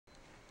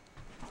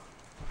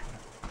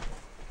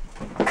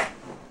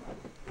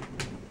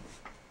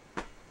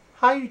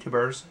Hi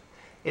YouTubers,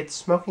 it's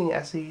Smoking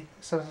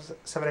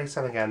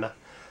SE787 again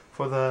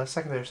for the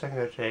second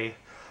video today.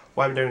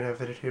 Why I'm doing a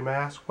video to my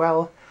ask?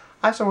 Well,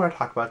 I have something I want to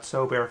talk about,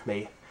 so bear with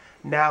me.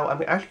 Now,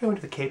 I'm actually going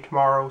to the Cape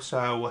tomorrow,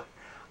 so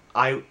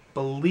I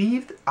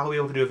believe I'll be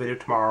able to do a video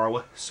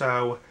tomorrow,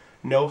 so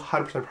no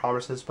 100%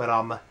 promises, but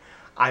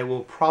I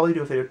will probably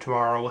do a video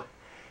tomorrow,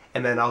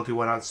 and then I'll do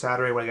one on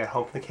Saturday when I get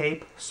home from the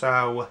Cape.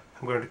 So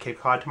I'm going to Cape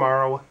Cod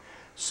tomorrow,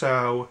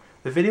 so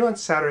the video on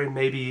Saturday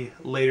may be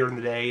later in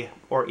the day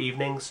or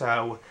evening,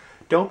 so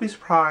don't be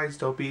surprised,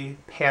 don't be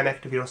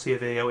panicked if you don't see a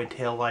video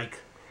until like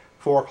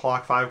 4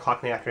 o'clock, 5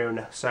 o'clock in the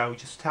afternoon. So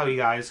just to tell you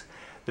guys,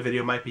 the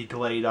video might be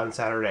delayed on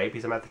Saturday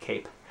because I'm at the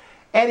Cape.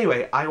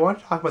 Anyway, I want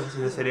to talk about this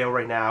in this video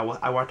right now.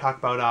 I want to talk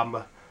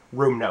about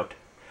room note.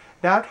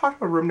 Now, I've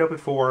talked about room note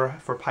before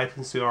for pipes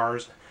and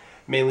cigars,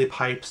 mainly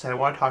pipes, and I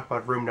want to talk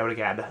about room note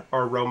again,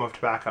 or aroma of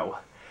tobacco.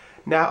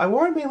 Now, I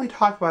want to mainly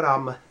talk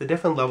about the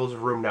different levels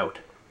of room note.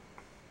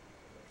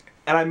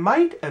 And I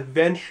might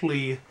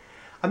eventually,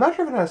 I'm not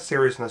sure if I've done a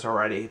series on this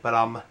already, but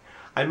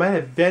I might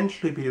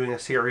eventually be doing a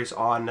series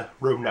on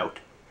room note.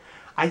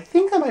 I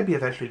think I might be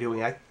eventually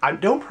doing it.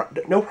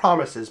 No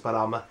promises, but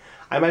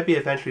I might be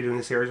eventually doing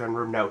a series on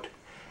room note.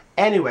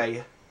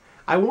 Anyway,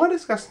 I want to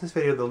discuss in this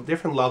video the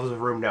different levels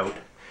of room note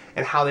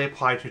and how they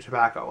apply to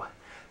tobacco.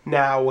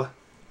 Now,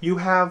 you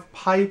have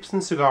pipes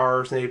and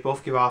cigars, and they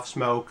both give off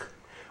smoke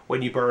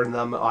when you burn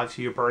them.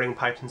 Obviously, you're burning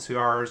pipes and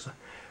cigars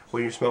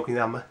when you're smoking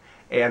them.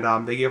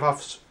 And they give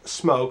off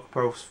smoke,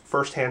 both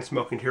first-hand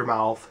smoke into your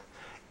mouth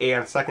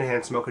and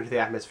second-hand smoke into the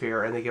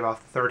atmosphere, and they give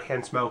off the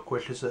third-hand smoke,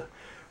 which is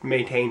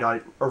maintained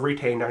on or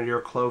retained under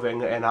your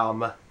clothing and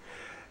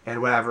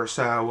whatever.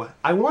 So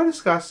I want to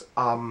discuss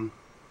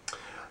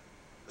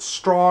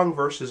strong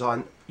versus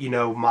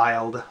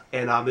mild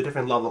and the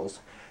different levels.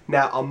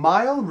 Now, a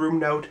mild room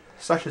note,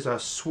 such as a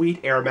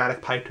sweet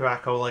aromatic pipe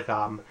tobacco like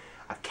a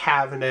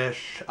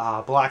Cavendish,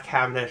 black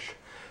Cavendish,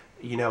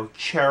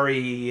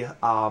 cherry,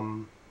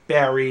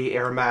 berry,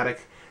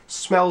 aromatic,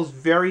 smells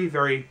very,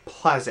 very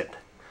pleasant.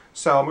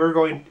 So we're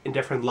going in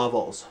different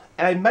levels.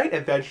 And I might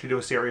eventually do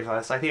a series on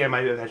this. I think I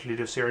might eventually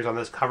do a series on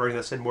this, covering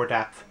this in more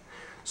depth.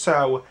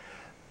 So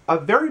a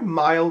very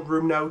mild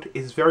room note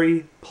is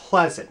very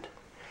pleasant.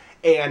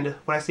 And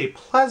when I say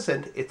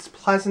pleasant, it's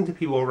pleasant to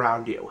people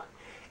around you,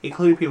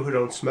 including people who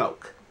don't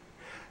smoke.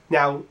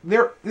 Now,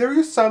 there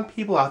are some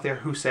people out there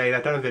who say, and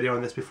I've done a video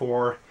on this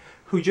before,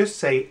 who just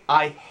say,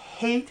 I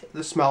hate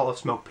the smell of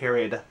smoke,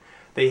 period.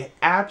 They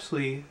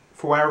absolutely,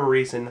 for whatever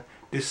reason,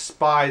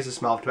 despise the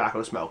smell of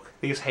tobacco smoke.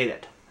 They just hate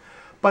it.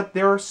 But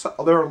there are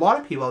a lot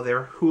of people out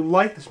there who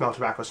like the smell of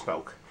tobacco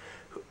smoke.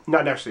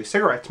 Not necessarily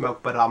cigarette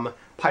smoke, but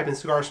pipe and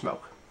cigar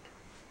smoke.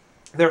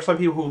 There are some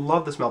people who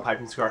love the smell of pipe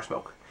and cigar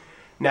smoke.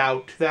 Now,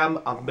 to them,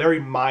 a very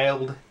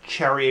mild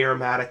cherry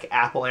aromatic,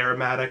 apple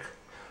aromatic,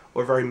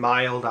 or very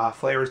mild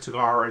flavored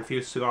cigar or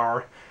infused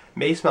cigar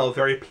may smell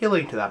very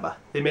appealing to them.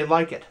 They may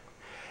like it.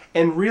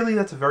 And really,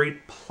 that's a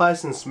very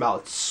pleasant smell.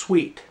 It's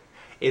sweet.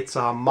 It's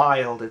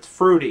mild, it's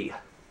fruity.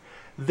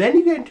 Then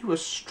you get into a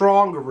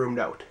stronger room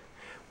note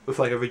with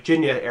like a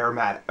Virginia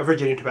aromatic, a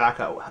Virginia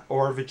tobacco,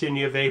 or a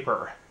Virginia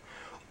vapor,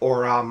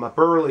 or a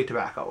burley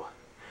tobacco,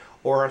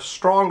 or a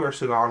stronger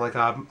cigar like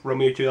a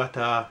Romeo and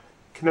Juliet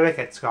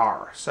Connecticut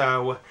cigar.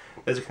 So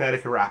there's a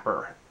Connecticut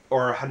wrapper,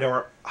 or a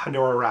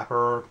Hondura wrapper,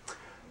 or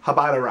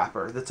Habano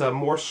wrapper. That's a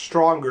more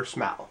stronger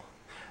smell.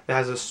 That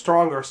has a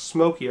stronger,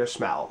 smokier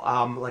smell,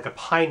 like a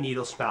pine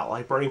needle smell,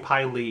 like burning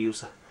pine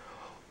leaves.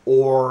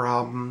 Or,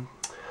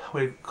 what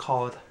do you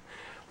call it?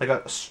 Like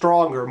a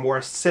stronger, more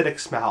acidic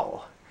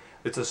smell.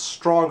 It's a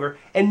stronger,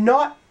 and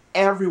not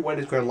everyone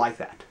is going to like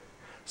that.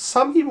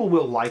 Some people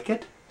will like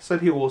it. Some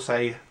people will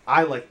say,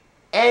 I like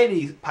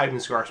any pipe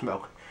and cigar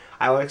smoke.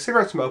 I like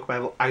cigarette smoke,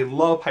 but I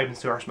love pipe and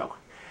cigar smoke.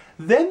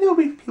 Then there'll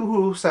be people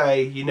who will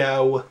say,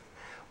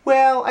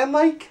 well, I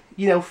like,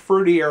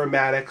 fruity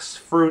aromatics,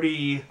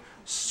 fruity,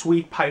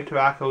 sweet pipe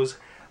tobaccos,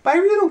 but I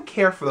really don't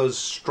care for those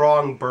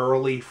strong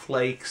burly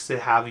flakes that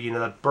have,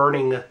 the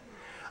burning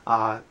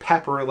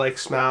pepper-like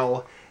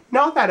smell.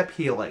 Not that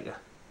appealing.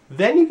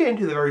 Then you get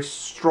into the very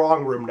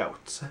strong room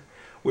notes,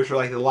 which are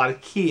like the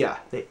Latakia,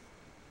 the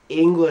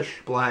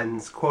English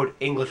blends, quote,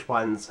 English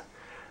blends,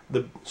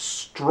 the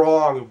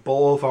strong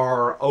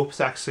Bolivar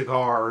Opus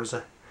cigars,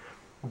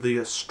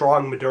 the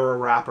strong Maduro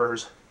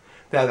wrappers,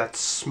 that have that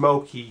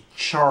smoky,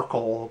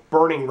 charcoal,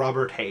 burning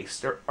rubber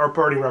taste, or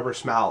burning rubber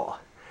smell.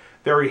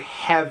 Very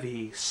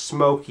heavy,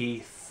 smoky,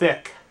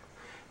 thick,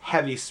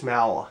 heavy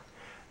smell.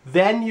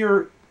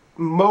 Then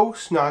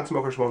most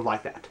non-smokers won't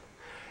like that.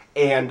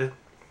 And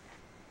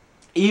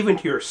even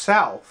to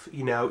yourself,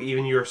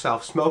 even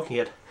yourself smoking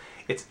it,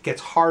 it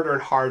gets harder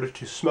and harder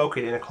to smoke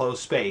it in a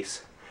closed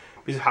space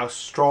because of how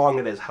strong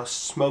it is, how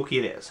smoky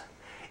it is.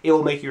 It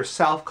will make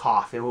yourself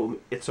cough.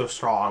 It's so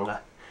strong.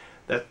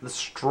 The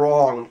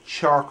strong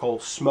charcoal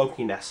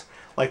smokiness.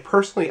 Like,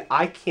 personally,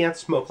 I can't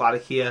smoke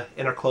Latakia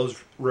in a closed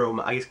room.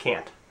 I just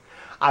can't.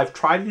 I've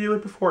tried to do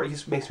it before. It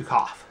just makes me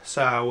cough.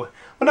 So,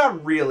 well,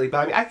 not really,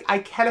 but I mean, I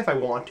can if I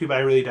want to, but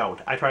I really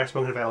don't. I try to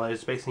smoke in a ventilated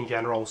space in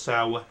general,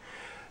 so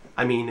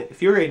I mean,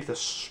 if you're into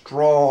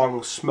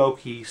strong,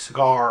 smoky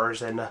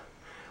cigars and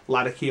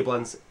Latakia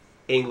blends,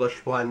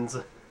 English blends,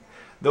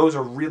 those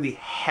are really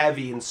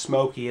heavy and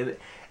smoky,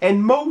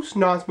 and most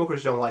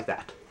non-smokers don't like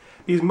that.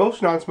 Because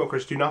most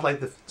non-smokers do not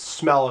like the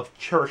smell of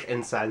church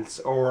incense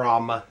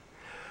or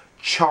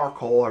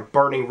charcoal or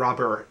burning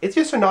rubber. It's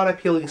just a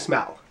non-appealing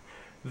smell.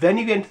 Then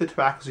you get into the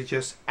tobaccos that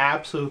just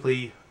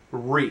absolutely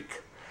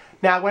reek.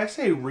 Now, when I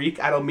say reek,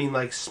 I don't mean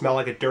like smell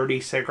like a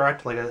dirty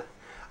cigarette, like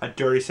a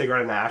dirty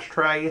cigarette in an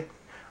ashtray.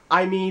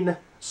 I mean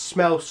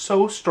smell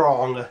so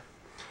strong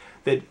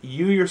that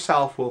you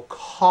yourself will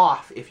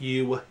cough if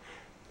you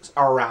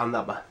are around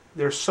them.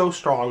 They're so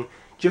strong,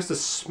 just the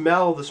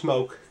smell of the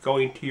smoke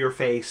going to your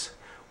face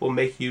will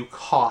make you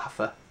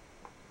cough.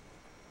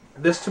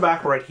 This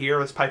tobacco right here,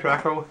 this pipe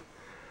tobacco,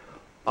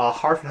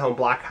 Hearth and Home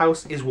Black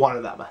House, is one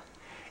of them.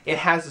 It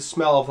has the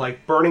smell of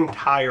like burning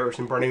tires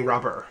and burning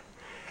rubber.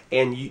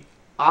 And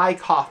I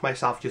cough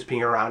myself just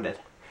being around it.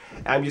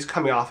 I'm just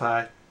coming off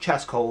a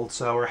chest cold,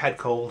 or head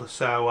cold,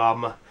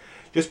 so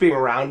just being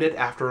around it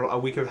after a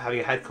week of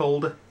having a head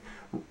cold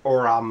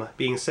or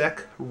being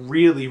sick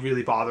really,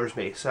 really bothers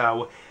me.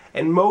 So,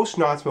 and most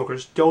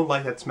non-smokers don't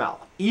like that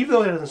smell. Even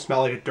though it doesn't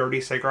smell like a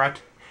dirty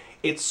cigarette,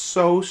 it's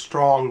so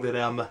strong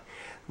that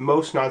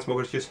most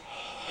non-smokers just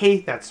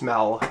hate that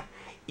smell,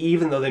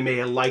 even though they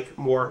may like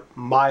more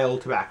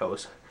mild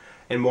tobaccos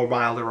and more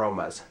mild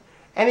aromas.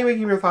 Anyway,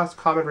 give me your thoughts,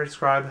 comment, rate,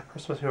 subscribe,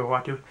 press the button if you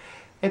want to,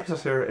 and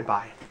peace out, and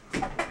bye.